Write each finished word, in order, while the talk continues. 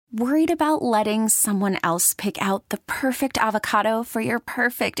Worried about letting someone else pick out the perfect avocado for your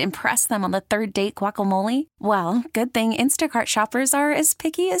perfect impress them on the third date guacamole? Well, good thing Instacart shoppers are as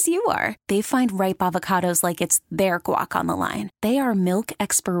picky as you are. They find ripe avocados like it's their guac on the line. They are milk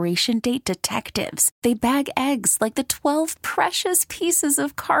expiration date detectives. They bag eggs like the 12 precious pieces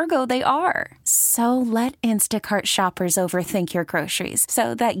of cargo they are. So let Instacart shoppers overthink your groceries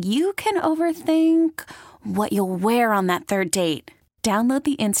so that you can overthink what you'll wear on that third date. Download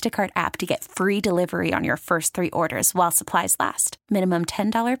the Instacart app to get free delivery on your first 3 orders while supplies last. Minimum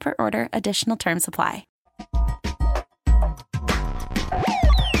 $10 per order. Additional terms apply.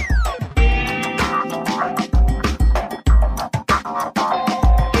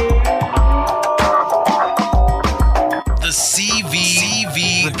 The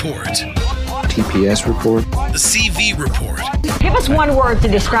CV Report. TPS report. The CV Report. Give us one word to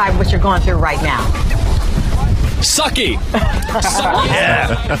describe what you're going through right now. Sucky. Yeah.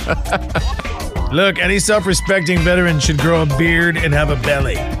 Look, any self-respecting veteran should grow a beard and have a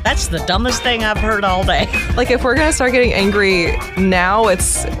belly. That's the dumbest thing I've heard all day. Like, if we're gonna start getting angry now,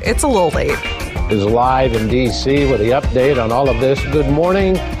 it's a little late. Is live in D.C. with the update on all of this. Good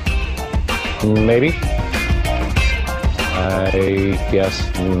morning. Maybe. I guess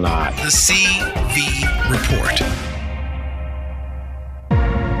not. The CV Report.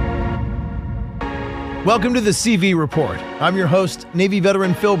 Welcome to the CV Report. I'm your host, Navy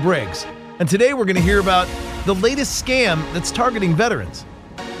veteran Phil Briggs. And today we're going to hear about the latest scam that's targeting veterans.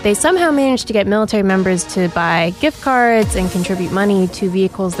 They somehow managed to get military members to buy gift cards and contribute money to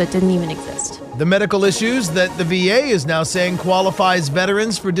vehicles that didn't even exist. The medical issues that the VA is now saying qualifies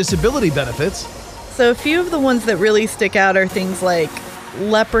veterans for disability benefits. So a few of the ones that really stick out are things like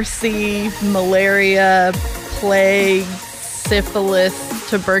leprosy, malaria, plague, syphilis,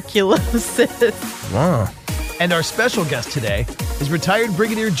 tuberculosis. Wow. And our special guest today is retired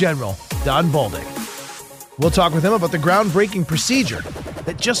Brigadier General Don Bolduc. We'll talk with him about the groundbreaking procedure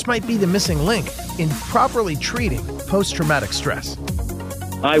that just might be the missing link in properly treating post-traumatic stress.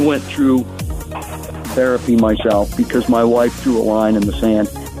 I went through therapy myself because my wife drew a line in the sand.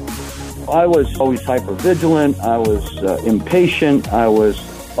 I was always hypervigilant. I was impatient. I was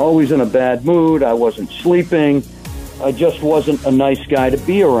always in a bad mood. I wasn't sleeping. I just wasn't a nice guy to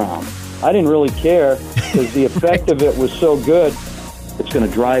be around. I didn't really care because the effect of it was so good. It's going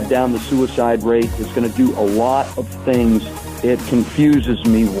to drive down the suicide rate. It's going to do a lot of things. It confuses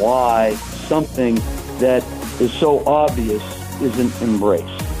me why something that is so obvious isn't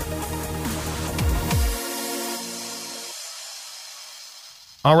embraced.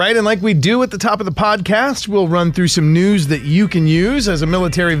 All right, and like we do at the top of the podcast, we'll run through some news that you can use as a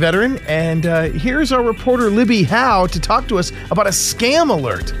military veteran. And here's our reporter, Libby Howe, to talk to us about a scam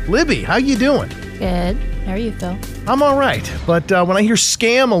alert. Libby, how you doing? Good. How are you, Phil? I'm all right. But when I hear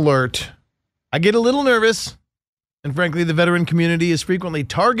scam alert, I get a little nervous. And frankly, the veteran community is frequently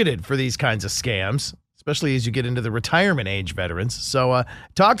targeted for these kinds of scams, especially as you get into the retirement age veterans. So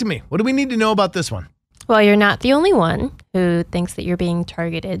talk to me. What do we need to know about this one? Well, you're not the only one who thinks that you're being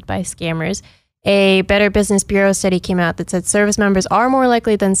targeted by scammers. A Better Business Bureau study came out that said service members are more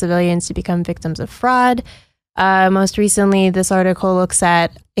likely than civilians to become victims of fraud. Most recently, this article looks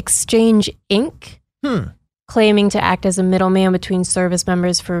at Exchange Inc., claiming to act as a middleman between service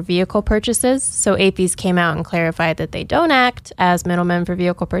members for vehicle purchases. So AAFES came out and clarified that they don't act as middlemen for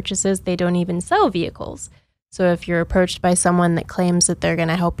vehicle purchases. They don't even sell vehicles. So if you're approached by someone that claims that they're going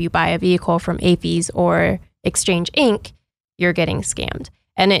to help you buy a vehicle from AAFES or Exchange Inc., you're getting scammed.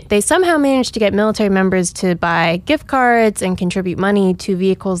 And they somehow managed to get military members to buy gift cards and contribute money to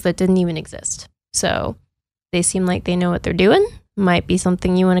vehicles that didn't even exist. So they seem like they know what they're doing. Might be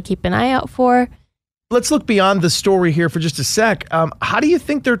something you want to keep an eye out for. Let's look beyond the story here for just a sec. How do you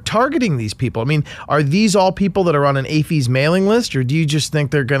think they're targeting these people? I mean, are these all people that are on an AAFES mailing list, or do you just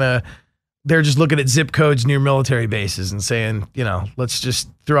think they're just looking at zip codes near military bases and saying, let's just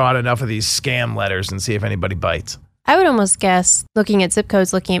throw out enough of these scam letters and see if anybody bites? I would almost guess looking at zip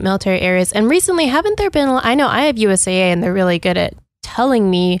codes, looking at military areas. And recently, haven't there been, I know I have USAA and they're really good at telling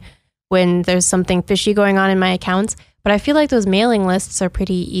me when there's something fishy going on in my accounts. But I feel like those mailing lists are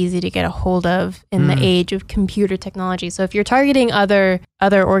pretty easy to get a hold of in the age of computer technology. So if you're targeting other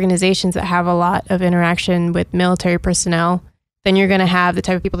organizations that have a lot of interaction with military personnel, then you're going to have the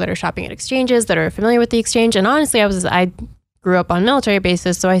type of people that are shopping at exchanges that are familiar with the exchange. And honestly, I grew up on military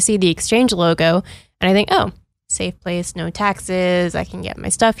bases, so I see the exchange logo and I think, oh, safe place, no taxes, I can get my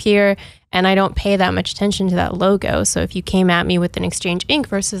stuff here. And I don't pay that much attention to that logo. So if you came at me with an Exchange Inc.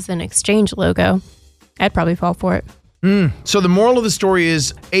 versus an exchange logo, I'd probably fall for it. So the moral of the story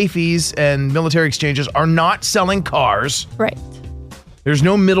is AAFES and military exchanges are not selling cars. Right. There's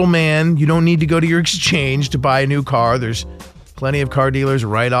no middleman. You don't need to go to your exchange to buy a new car. There's plenty of car dealers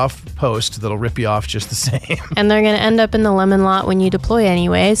right off post that'll rip you off just the same. And they're going to end up in the lemon lot when you deploy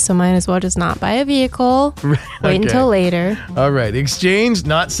anyway, so might as well just not buy a vehicle. Wait until later. All right. Exchange,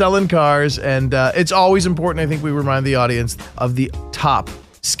 not selling cars. And it's always important, I think we remind the audience of the top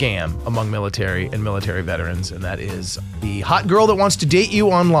scam among military and military veterans, and that is the hot girl that wants to date you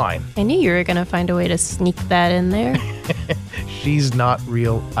online. I knew you were going to find a way to sneak that in there. She's not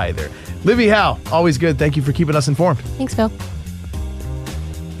real either. Libby Howe, always good. Thank you for keeping us informed. Thanks, Phil.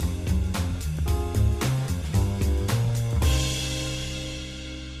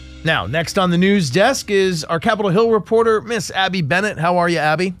 Now, next on the news desk is our Capitol Hill reporter, Miss Abby Bennett. How are you,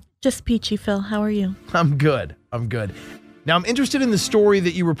 Abby? Just peachy, Phil. How are you? I'm good. Now, I'm interested in the story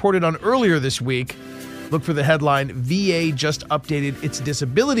that you reported on earlier this week. Look for the headline, VA just updated its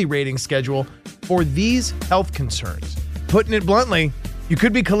disability rating schedule for these health concerns. Putting it bluntly, you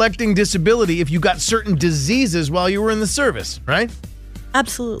could be collecting disability if you got certain diseases while you were in the service, right?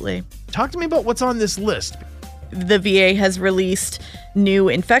 Absolutely. Talk to me about what's on this list. The VA has released new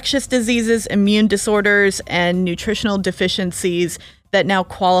infectious diseases, immune disorders, and nutritional deficiencies that now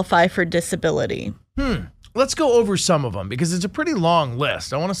qualify for disability. Let's go over some of them because it's a pretty long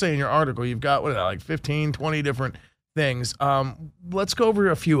list. I want to say in your article, you've got, 15, 20 different things. Let's go over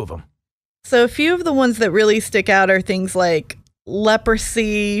a few of them. So a few of the ones that really stick out are things like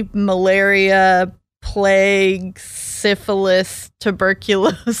leprosy, malaria, plague, syphilis,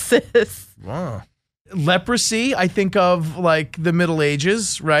 tuberculosis. Wow. Leprosy, I think of like the Middle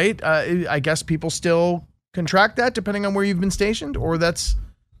Ages, right? I guess people still contract that depending on where you've been stationed, or that's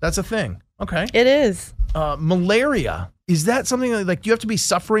a thing. Okay. It is. Malaria. Is that something like you have to be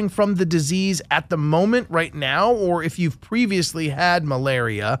suffering from the disease at the moment right now? Or if you've previously had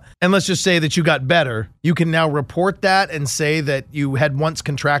malaria, and let's just say that you got better, you can now report that and say that you had once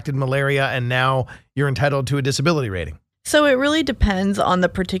contracted malaria and now you're entitled to a disability rating? So it really depends on the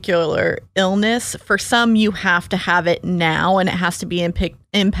particular illness. For some, you have to have it now and it has to be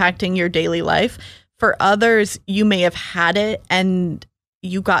impacting your daily life. For others, you may have had it and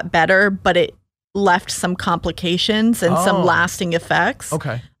you got better, but it left some complications and some lasting effects.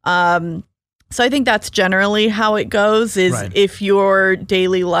 Okay. So I think that's generally how it goes is Right. If your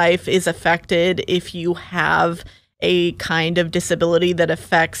daily life is affected, if you have a kind of disability that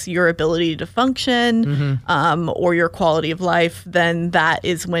affects your ability to function or your quality of life, then that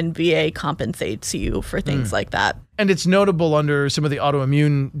is when VA compensates you for things like that. And it's notable under some of the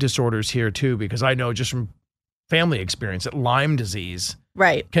autoimmune disorders here too, because I know just from family experience that Lyme disease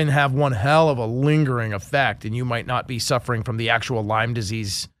can have one hell of a lingering effect, and you might not be suffering from the actual Lyme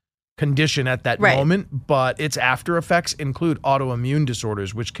disease condition at that moment, but its after effects include autoimmune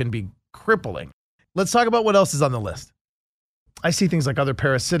disorders, which can be crippling. Let's talk about what else is on the list. I see things like other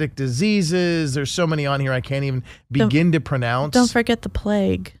parasitic diseases. There's so many on here I can't even begin to pronounce. Don't forget the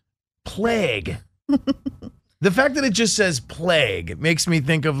plague. Plague. The fact that it just says plague makes me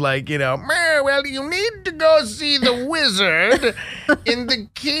think of well, you need to go see the wizard. In the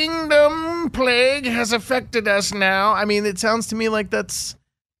kingdom, plague has affected us now. I mean, it sounds to me like that's,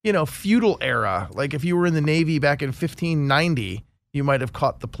 feudal era. Like if you were in the Navy back in 1590, you might have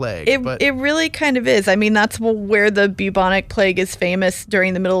caught the plague. It really kind of is. I mean, that's where the bubonic plague is famous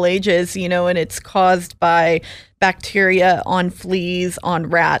during the Middle Ages, and it's caused by bacteria on fleas, on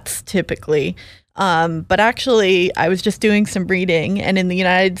rats, typically. But actually, I was just doing some reading, and in the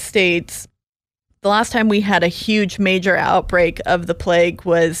United States, the last time we had a huge major outbreak of the plague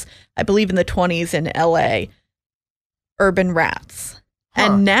was, I believe, in the 1920s in LA, urban rats.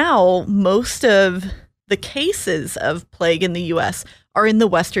 And now most of the cases of plague in the U.S. are in the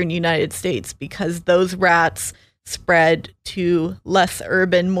Western United States because those rats spread to less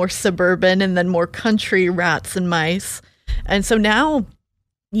urban, more suburban, and then more country rats and mice. And so now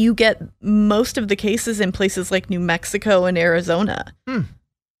you get most of the cases in places like New Mexico and Arizona.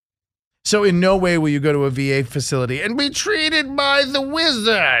 So in no way will you go to a VA facility and be treated by the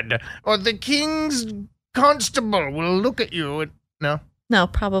wizard or the king's constable will look at you and... No? No,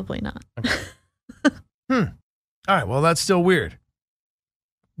 probably not. Okay. All right, well, that's still weird.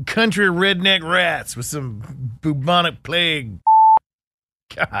 Country redneck rats with some bubonic plague.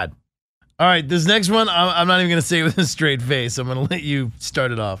 God. All right, this next one, I'm not even going to say it with a straight face. I'm going to let you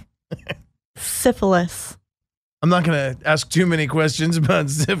start it off. Syphilis. I'm not going to ask too many questions about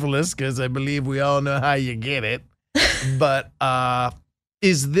syphilis because I believe we all know how you get it. But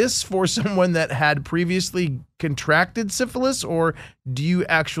is this for someone that had previously contracted syphilis, or do you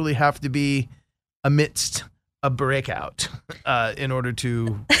actually have to be amidst a breakout in order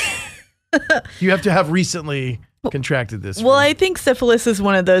to... You have to have recently contracted this. Well, I think syphilis is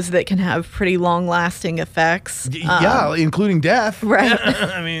one of those that can have pretty long-lasting effects. Yeah, including death. Right.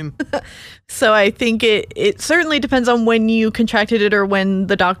 I mean, so I think it certainly depends on when you contracted it or when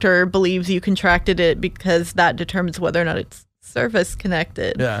the doctor believes you contracted it, because that determines whether or not it's service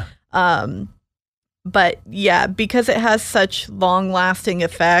connected. Yeah. But yeah, because it has such long-lasting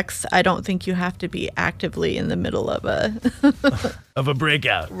effects, I don't think you have to be actively in the middle of a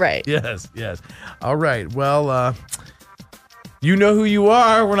breakout. Right. Yes. All right. Well, you know who you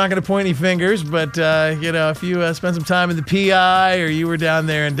are. We're not going to point any fingers, but if you spent some time in the PI or you were down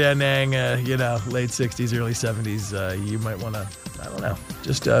there in Da Nang, late 60s, early 70s, you might want to, I don't know,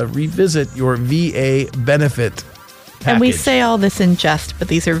 just revisit your VA benefit package. And we say all this in jest, but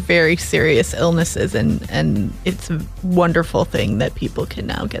these are very serious illnesses, and it's a wonderful thing that people can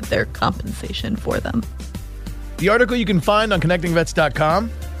now get their compensation for them. The article you can find on connectingvets.com.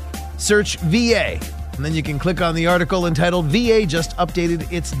 Search VA, and then you can click on the article entitled VA Just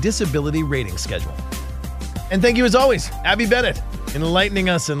Updated Its Disability Rating Schedule. And thank you as always, Abby Bennett, enlightening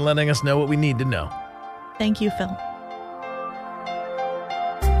us and letting us know what we need to know. Thank you, Phil.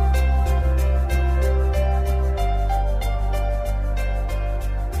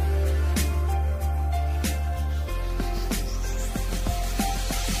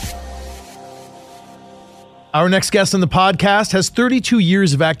 Our next guest on the podcast has 32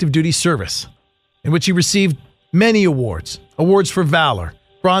 years of active duty service, in which he received many awards for valor,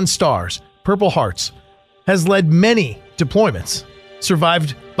 Bronze Stars, Purple Hearts, has led many deployments,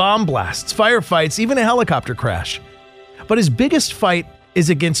 survived bomb blasts, firefights, even a helicopter crash. But his biggest fight is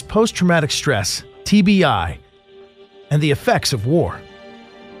against post-traumatic stress, TBI, and the effects of war.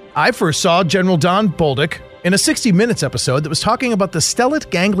 I first saw General Don Bolduc in a 60 Minutes episode that was talking about the stellate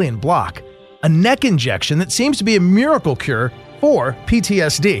ganglion block, a neck injection that seems to be a miracle cure for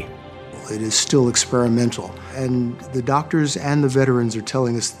PTSD. It is still experimental, and the doctors and the veterans are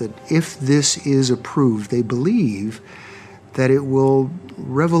telling us that if this is approved, they believe that it will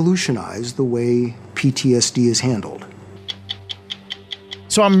revolutionize the way PTSD is handled.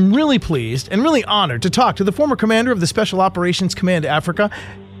 So I'm really pleased and really honored to talk to the former commander of the Special Operations Command Africa,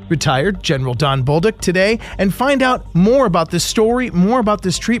 retired General Don Bolduc, today, and find out more about this story, more about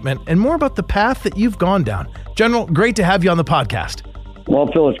this treatment, and more about the path that you've gone down. General, great to have you on the podcast.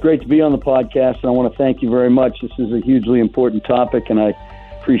 Well, Phil, it's great to be on the podcast, and I want to thank you very much. This is a hugely important topic, and I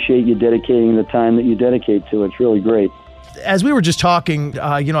appreciate you dedicating the time that you dedicate to it. It's really great. As we were just talking,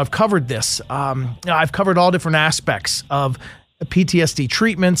 I've covered this. I've covered all different aspects of PTSD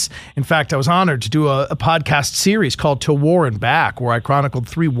treatments. In fact, I was honored to do a podcast series called To War and Back, where I chronicled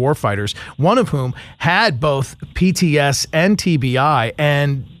 3 warfighters, one of whom had both PTS and TBI,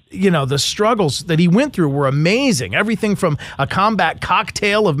 and the struggles that he went through were amazing. Everything from a combat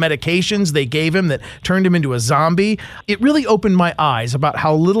cocktail of medications they gave him that turned him into a zombie. It really opened my eyes about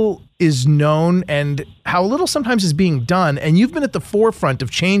how little is known and how little sometimes is being done. And you've been at the forefront of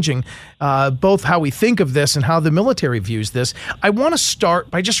changing both how we think of this and how the military views this. I want to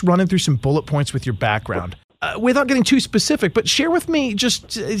start by just running through some bullet points with your background. Without getting too specific, but share with me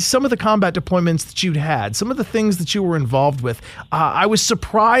just some of the combat deployments that you'd had, some of the things that you were involved with. I was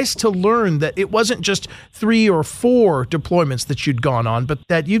surprised to learn that it wasn't just 3 or 4 deployments that you'd gone on, but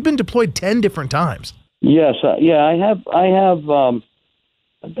that you'd been deployed 10 different times. Yes, I have.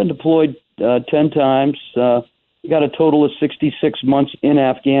 I've been deployed 10 times. Got a total of 66 months in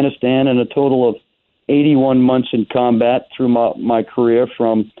Afghanistan and a total of 81 months in combat through my career,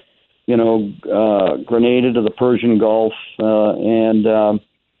 from Grenada to the Persian Gulf, and all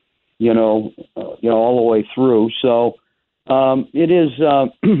the way through. So it is,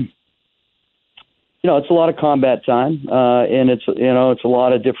 it's a lot of combat time, and it's a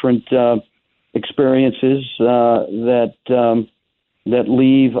lot of different experiences that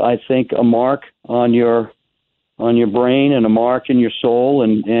leave, I think, a mark on your brain and a mark in your soul,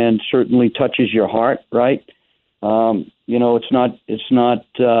 and certainly touches your heart. Right? It's not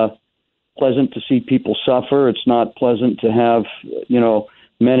pleasant to see people suffer. It's not pleasant to have,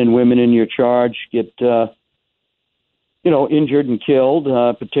 men and women in your charge get, injured and killed,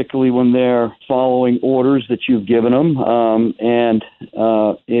 particularly when they're following orders that you've given them.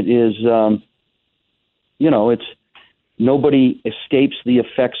 It is, it's nobody escapes the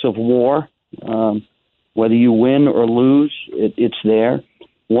effects of war. Whether you win or lose, it's there.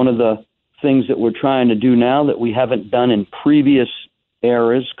 One of the things that we're trying to do now that we haven't done in previous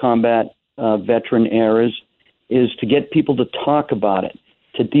eras, combat veteran eras, is to get people to talk about it,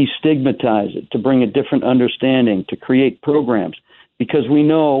 to destigmatize it, to bring a different understanding, to create programs. Because we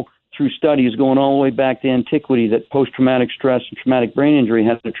know through studies going all the way back to antiquity that post-traumatic stress and traumatic brain injury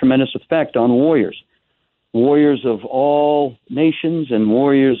has a tremendous effect on warriors. warriors of all nations and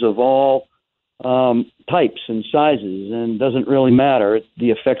warriors of all types and sizes, and it doesn't really matter.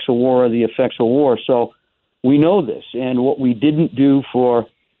 The effects of war are the effects of war. So we know this. And what we didn't do for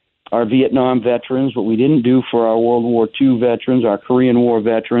our Vietnam veterans, what we didn't do for our World War II veterans, our Korean War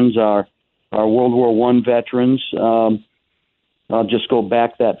veterans, our World War I veterans, I'll just go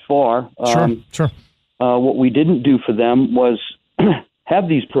back that far. Sure. What we didn't do for them was have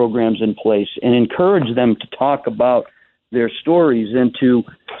these programs in place and encourage them to talk about their stories and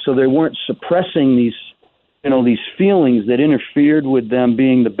so they weren't suppressing these feelings that interfered with them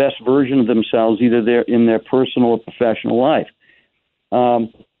being the best version of themselves, either in their personal or professional life.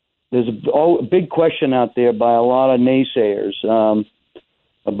 There's a big question out there by a lot of naysayers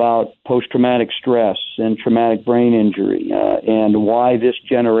about post-traumatic stress and traumatic brain injury and why this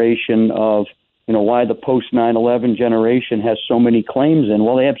generation of, why the post-9/11 generation has so many claims in.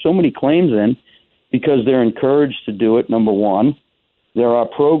 Well, they have so many claims in because they're encouraged to do it, number one. There are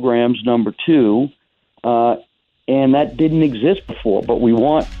programs, number two, and that didn't exist before. But we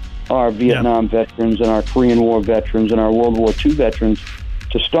want our Vietnam veterans and our Korean War veterans and our World War II veterans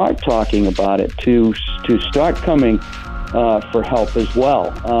to start talking about it, to start coming for help as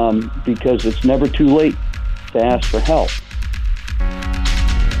well, because it's never too late to ask for help.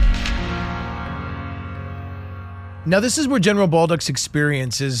 Now, this is where General Baldock's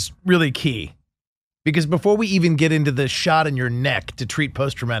experience is really key, because before we even get into the shot in your neck to treat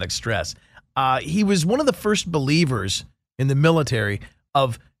post-traumatic stress, he was one of the first believers in the military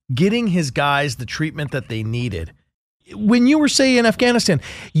of getting his guys the treatment that they needed. When you were, say, in Afghanistan,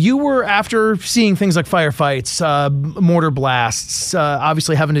 you were, after seeing things like firefights, mortar blasts,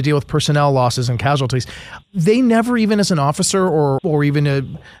 obviously having to deal with personnel losses and casualties. They never, even as an officer or even a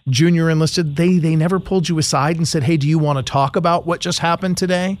junior enlisted, they never pulled you aside and said, hey, do you want to talk about what just happened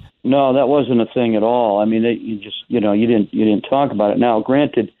today? No, that wasn't a thing at all. I mean, you didn't talk about it. Now,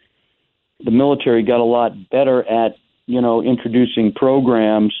 granted, the military got a lot better at, introducing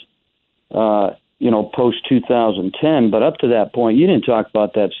programs, post 2010, but up to that point, you didn't talk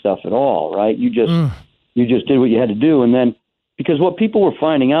about that stuff at all, right? You just did what you had to do. And then, because what people were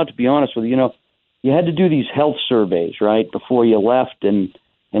finding out, to be honest with you, you had to do these health surveys, right, before you left and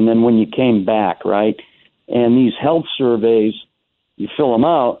then when you came back, right? And these health surveys, you fill them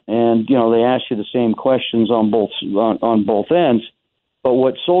out and, they ask you the same questions on both ends. But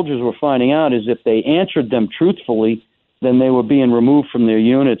what soldiers were finding out is if they answered them truthfully, then they were being removed from their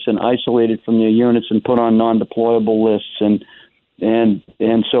units and isolated from their units and put on non-deployable lists. And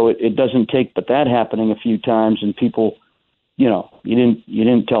so it doesn't take but that happening a few times and people, you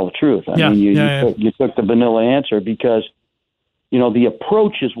didn't tell the truth. I mean, you took the vanilla answer because, the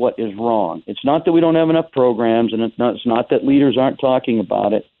approach is what is wrong. It's not that we don't have enough programs and it's not that leaders aren't talking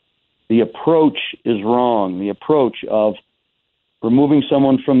about it. The approach is wrong. The approach of removing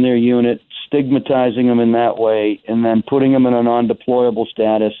someone from their unit, stigmatizing them in that way, and then putting them in a non-deployable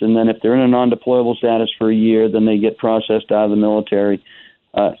status. And then if they're in a non-deployable status for a year, then they get processed out of the military.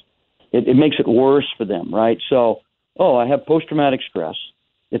 It makes it worse for them, right? So, I have post-traumatic stress.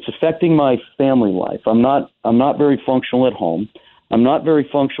 It's affecting my family life. I'm not very functional at home. I'm not very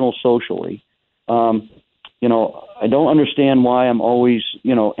functional socially. I don't understand why I'm always,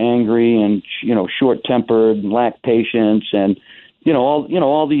 angry and, short-tempered and lack patience and,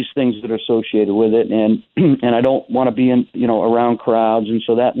 all these things that are associated with it. And, and I don't want to be in, around crowds. And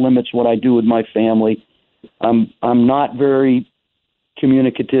so that limits what I do with my family. I'm not very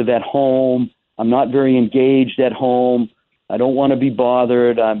communicative at home. I'm not very engaged at home. I don't want to be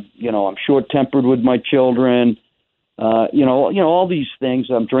bothered. I'm short-tempered with my children. All these things.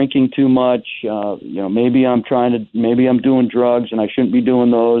 I'm drinking too much. Maybe I'm doing drugs and I shouldn't be doing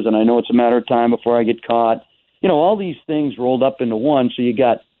those. And I know it's a matter of time before I get caught. All these things rolled up into one. So you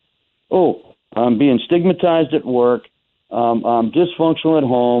got, I'm being stigmatized at work. I'm dysfunctional at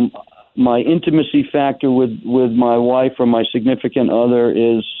home. My intimacy factor with my wife or my significant other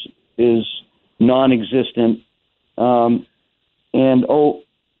is non-existent. And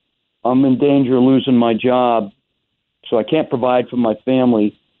I'm in danger of losing my job. So I can't provide for my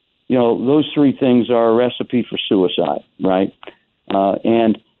family. Those three things are a recipe for suicide, right?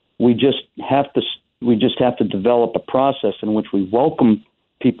 And we just have to develop a process in which we welcome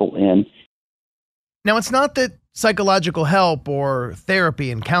people in. Now, it's not that psychological help or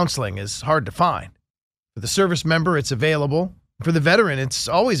therapy and counseling is hard to find. For the service member, it's available. For the veteran, it's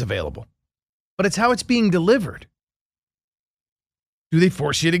always available. But it's how it's being delivered. Do they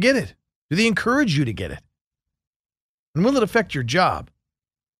force you to get it? Do they encourage you to get it? And will it affect your job?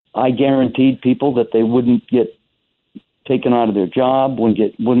 I guaranteed people that they wouldn't get taken out of their job,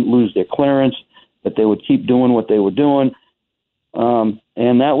 wouldn't lose their clearance, that they would keep doing what they were doing. And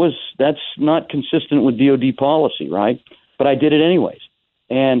that's not consistent with DOD policy, right? But I did it anyways.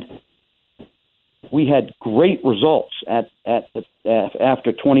 And we had great results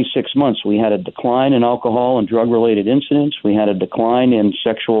after 26 months. We had a decline in alcohol and drug-related incidents. We had a decline in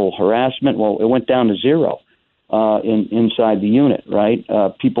sexual harassment. Well, it went down to zero inside the unit, right?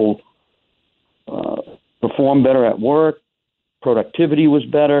 People performed better at work. Productivity was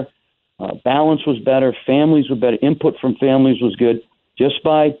better. Balance was better. Families were better. Input from families was good. Just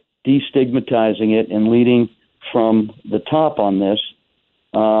by destigmatizing it and leading from the top on this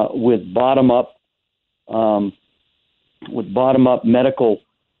with bottom-up medical,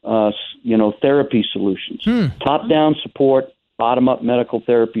 therapy solutions. Top-down support, bottom-up medical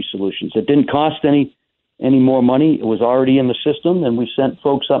therapy solutions. It didn't cost any more money. It was already in the system, and we sent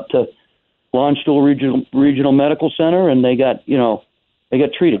folks up to Lawrenceville Regional Medical Center, and they got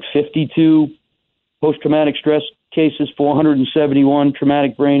treated. 52 post-traumatic stress cases, 471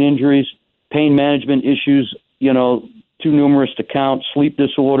 traumatic brain injuries, pain management issues, too numerous to count, sleep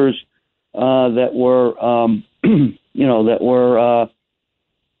disorders that were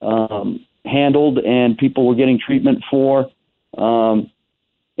handled and people were getting treatment for.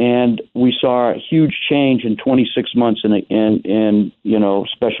 And we saw a huge change in 26 months in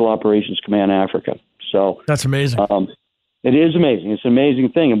Special Operations Command Africa. So that's amazing. It is amazing. It's an amazing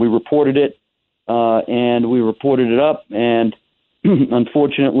thing. And we reported it and we reported it up. And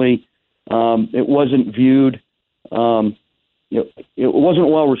unfortunately, it wasn't viewed. It wasn't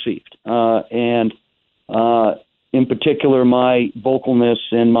well received. And in particular, my vocalness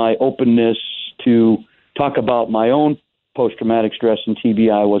and my openness to talk about my own post-traumatic stress and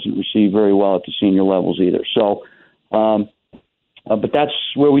TBI wasn't received very well at the senior levels either. So, but that's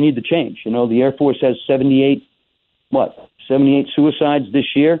where we need to change. The Air Force has 78 suicides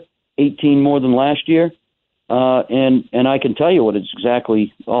this year, 18 more than last year. And I can tell you what it's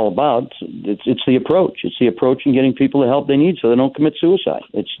exactly all about. It's the approach. It's the approach in getting people the help they need so they don't commit suicide.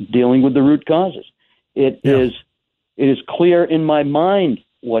 It's dealing with the root causes. It is clear in my mind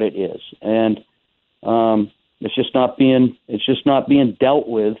what it is. And, it's just not being dealt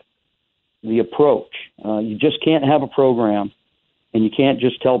with, the approach. You just can't have a program and you can't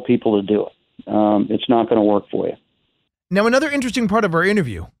just tell people to do it. It's not going to work for you. Now, another interesting part of our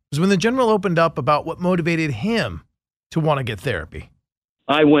interview was when the general opened up about what motivated him to want to get therapy.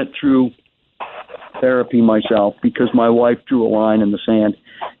 I went through therapy myself because my wife drew a line in the sand.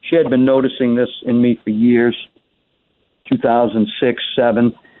 She had been noticing this in me for years, 2006,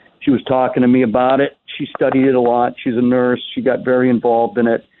 2007. She was talking to me about it. She studied it a lot. She's a nurse. She got very involved in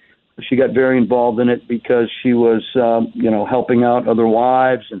it. She got very involved in it because she was, helping out other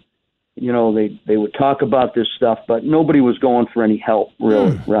wives. And, they would talk about this stuff, but nobody was going for any help,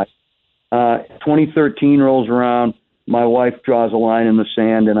 really, right? 2013 rolls around. My wife draws a line in the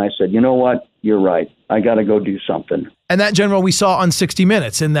sand, and I said, you know what? You're right. I got to go do something. And that, General, we saw on 60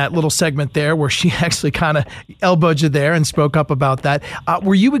 Minutes in that little segment there where she actually kind of elbowed you there and spoke up about that.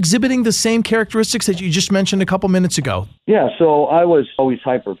 Were you exhibiting the same characteristics that you just mentioned a couple minutes ago? Yeah, so I was always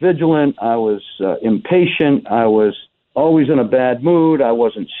hypervigilant. I was impatient. I was always in a bad mood. I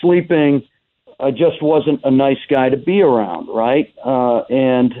wasn't sleeping. I just wasn't a nice guy to be around, right?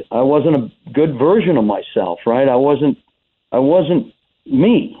 And I wasn't a good version of myself, right? I wasn't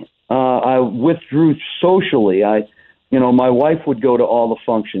me. I withdrew socially. My wife would go to all the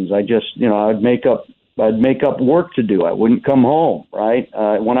functions. I'd make up work to do. I wouldn't come home, right?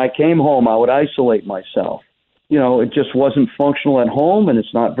 When I came home, I would isolate myself. It just wasn't functional at home, and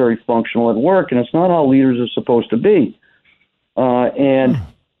it's not very functional at work, and it's not how leaders are supposed to be.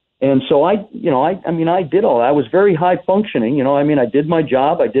 And so I did all that. I was very high functioning. I did my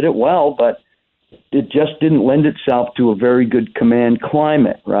job. I did it well, but it just didn't lend itself to a very good command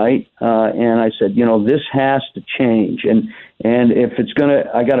climate, right? And I said, this has to change. And if it's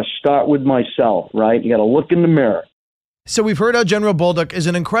I got to start with myself, right? You got to look in the mirror. So we've heard how General Bolduc is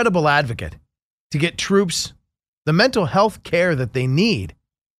an incredible advocate to get troops the mental health care that they need,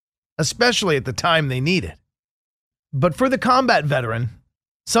 especially at the time they need it. But for the combat veteran,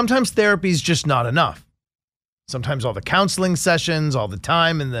 sometimes therapy is just not enough. Sometimes all the counseling sessions, all the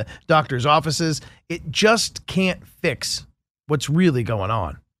time in the doctor's offices, it just can't fix what's really going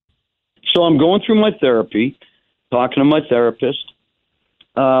on. So I'm going through my therapy, talking to my therapist.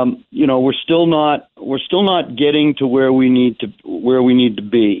 We're still not getting to where we need to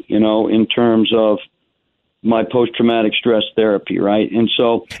be, in terms of my post-traumatic stress therapy, right? And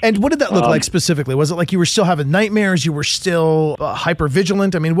what did that look like specifically? Was it like you were still having nightmares? You were still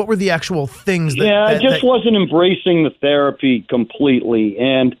hypervigilant? I mean, what were the actual things that... I just wasn't embracing the therapy completely.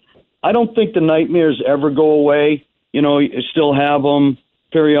 And, I don't think the nightmares ever go away. You know, you still have them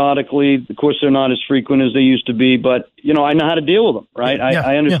periodically. Of course, they're not as frequent as they used to be, but, you know, I know how to deal with them, right?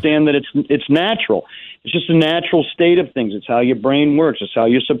 I understand that it's natural. It's just a natural state of things. It's how your brain works. It's how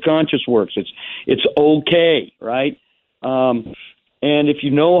your subconscious works. It's okay, right? And if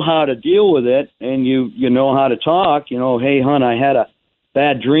you know how to deal with it and you know how to talk, you know, hey, hon, I had a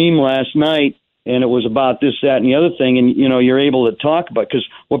bad dream last night and it was about this, that, and the other thing, and, you know, you're able to talk about it, because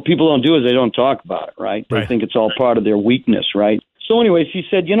what people don't do is they don't talk about it, right? They think it's all part of their weakness, right? So anyway, she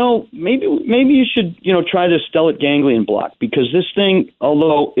said, you know, maybe you should, you know, try this stellate ganglion block, because this thing,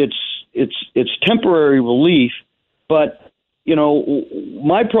 although it's temporary relief, but, you know,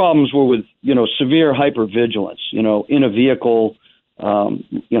 my problems were with, you know, severe hypervigilance, you know, in a vehicle,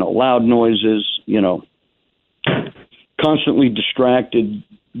 you know, loud noises, you know, constantly distracted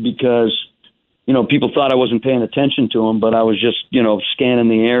because, you know, people thought I wasn't paying attention to them, but I was just, you know, scanning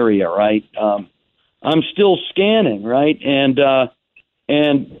the area, right? I'm still scanning, right? And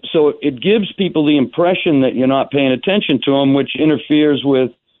so it gives people the impression that you're not paying attention to them, which interferes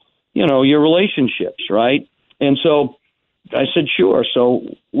with, you know, your relationships, right? And so I said, sure. So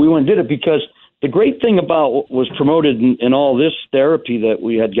we went and did it, because the great thing about what was promoted in all this therapy that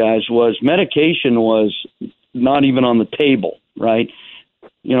we had, guys, was medication was not even on the table, right?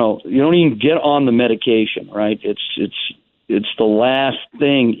 You know, you don't even get on the medication, right? It's the last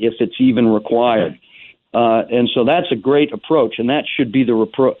thing if it's even required. And so that's a great approach, and that should be the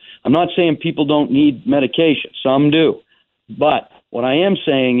approach. I'm not saying people don't need medication. Some do. But what I am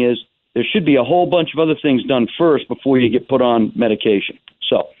saying is there should be a whole bunch of other things done first before you get put on medication.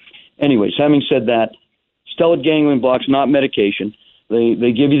 So anyways, having said that, stellate ganglion blocks, not medication.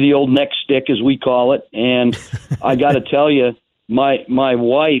 They give you the old neck stick, as we call it, and I got to tell you, my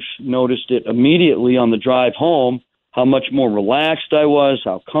wife noticed it immediately on the drive home, how much more relaxed I was,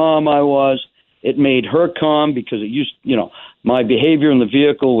 how calm I was. It made her calm, because it used, you know, my behavior in the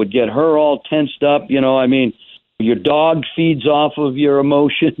vehicle would get her all tensed up. You know, I mean, your dog feeds off of your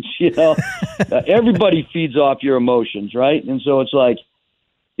emotions, you know, everybody feeds off your emotions, right? And so it's like,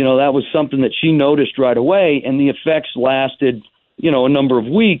 you know, that was something that she noticed right away, and the effects lasted, you know, a number of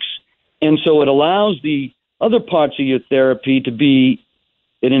weeks. And so it allows the other parts of your therapy to be,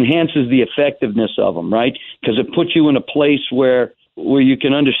 it enhances the effectiveness of them, right? Because it puts you in a place where you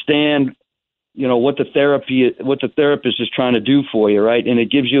can understand, you know, what the therapist is trying to do for you, right? And it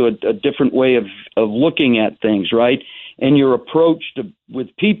gives you a different way of looking at things, right? And your approach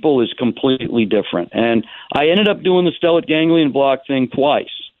with people is completely different. And I ended up doing the stellate ganglion block thing twice.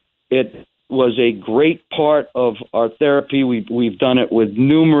 It was a great part of our therapy. We've done it with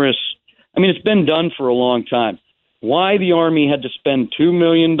numerous. I mean, it's been done for a long time. Why the Army had to spend $2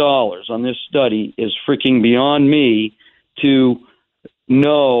 million on this study is freaking beyond me to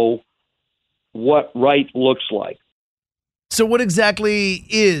know what right looks like. So what exactly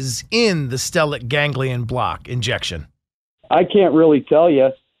is in the stellate ganglion block injection? I can't really tell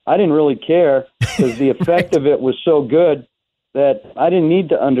you. I didn't really care, because the effect of it was so good that I didn't need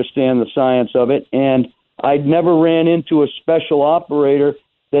to understand the science of it. And I never ran into a special operator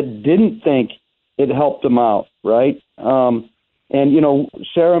that didn't think it helped them out, right? And, you know,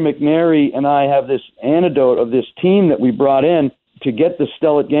 Sarah McNary and I have this anecdote of this team that we brought in to get the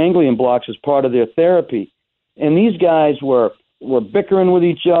stellate ganglion blocks as part of their therapy. And these guys were bickering with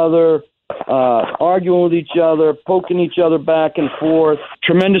each other, arguing with each other, poking each other back and forth,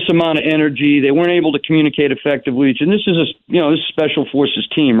 tremendous amount of energy. They weren't able to communicate effectively. And this is this Special Forces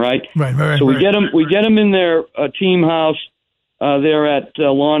team, right? Right. So we get them in their team house. They're at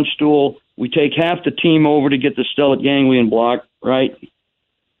Launchstool. We take half the team over to get the stellate ganglion block, right?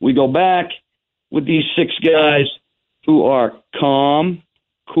 We go back with these 6 guys who are calm,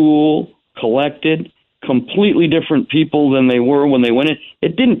 cool, collected, completely different people than they were when they went in.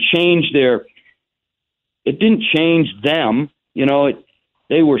 It didn't change them. You know,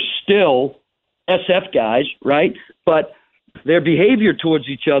 they were still SF guys, right? But their behavior towards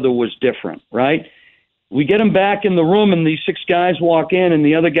each other was different, right? We get them back in the room, and these 6 guys walk in, and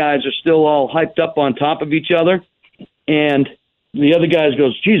the other guys are still all hyped up on top of each other. And the other guys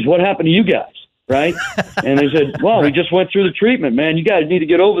goes, geez, what happened to you guys? Right? And they said, well, we just went through the treatment, man. You guys need to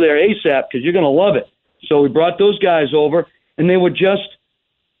get over there ASAP, because you're going to love it. So we brought those guys over, and they were just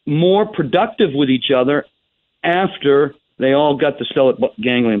more productive with each other after they all got the stellate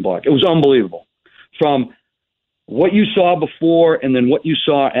ganglion block. It was unbelievable. From what you saw before and then what you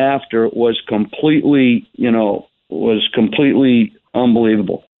saw after was completely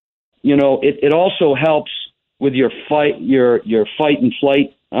unbelievable. You know, it also helps with your fight and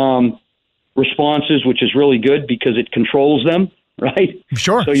flight responses, which is really good because it controls them. right?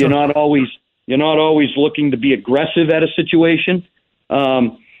 Sure. So you're not always looking to be aggressive at a situation.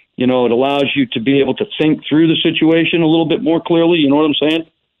 It allows you to be able to think through the situation a little bit more clearly. You know what I'm saying?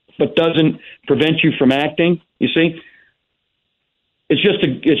 But doesn't prevent you from acting. You see, it's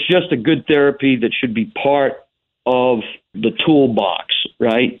just a good therapy that should be part of the toolbox,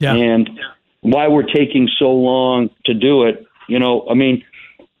 right? Yeah. And why we're taking so long to do it,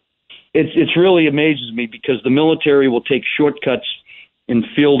 it's really amazes me because the military will take shortcuts in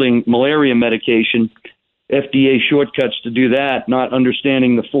fielding malaria medication, FDA shortcuts to do that, not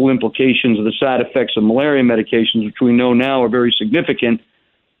understanding the full implications of the side effects of malaria medications, which we know now are very significant,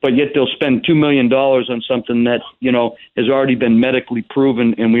 but yet they'll spend $2 million on something that, has already been medically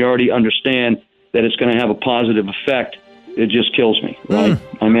proven and we already understand that it's going to have a positive effect. It just kills me, right?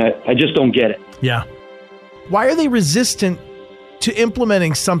 I just don't get it. Yeah. Why are they resistant to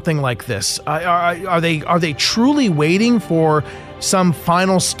implementing something like this? Are they truly waiting for some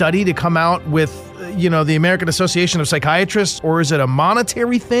final study to come out with, the American Association of Psychiatrists, or is it a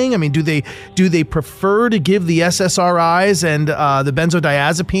monetary thing? I mean, do they prefer to give the SSRIs and the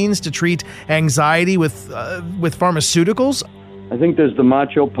benzodiazepines to treat anxiety with pharmaceuticals? I think there's the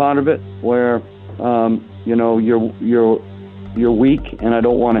macho part of it where you're weak, and I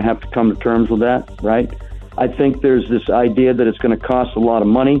don't want to have to come to terms with that, right? I think there's this idea that it's going to cost a lot of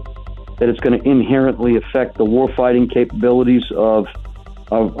money, that it's going to inherently affect the warfighting capabilities of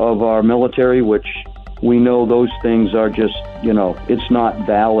our military, which we know those things are just, it's not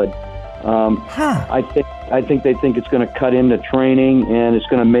valid. I think they think it's going to cut into training and it's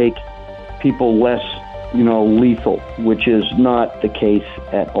going to make people less, lethal, which is not the case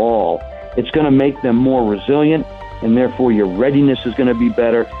at all. It's going to make them more resilient, and therefore your readiness is going to be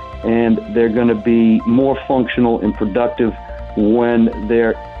better, and they're going to be more functional and productive when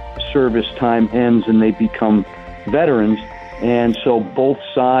their service time ends and they become veterans. And so both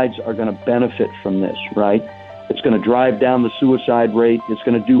sides are going to benefit from this, right? It's going to drive down the suicide rate. It's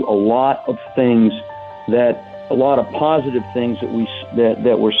going to do a lot of things a lot of positive things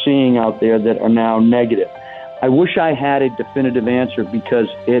that we're seeing out there that are now negative. I wish I had a definitive answer because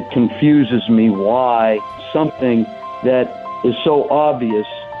it confuses me why something that is so obvious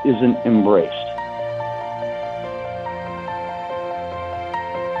isn't embraced.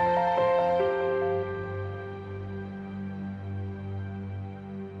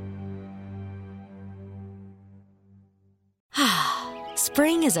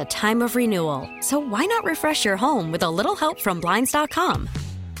 Spring is a time of renewal, so why not refresh your home with a little help from Blinds.com?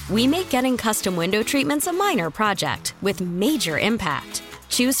 We make getting custom window treatments a minor project with major impact.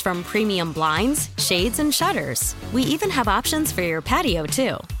 Choose from premium blinds, shades, and shutters. We even have options for your patio,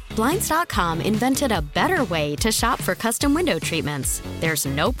 too. Blinds.com invented a better way to shop for custom window treatments. There's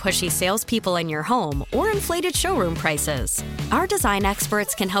no pushy salespeople in your home or inflated showroom prices. Our design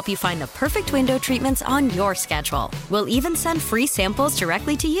experts can help you find the perfect window treatments on your schedule. We'll even send free samples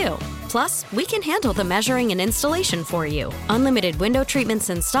directly to you. Plus, we can handle the measuring and installation for you. Unlimited window treatments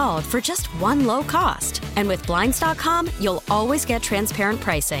installed for just one low cost. And with Blinds.com, you'll always get transparent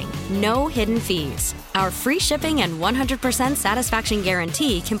pricing. No hidden fees. Our free shipping and 100% satisfaction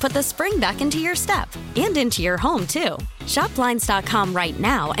guarantee can put the spring back into your step and into your home, too. Shop Blinds.com right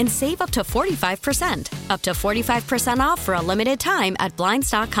now and save up to 45%. Up to 45% off for a limited time at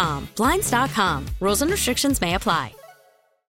Blinds.com. Blinds.com. Rules and restrictions may apply.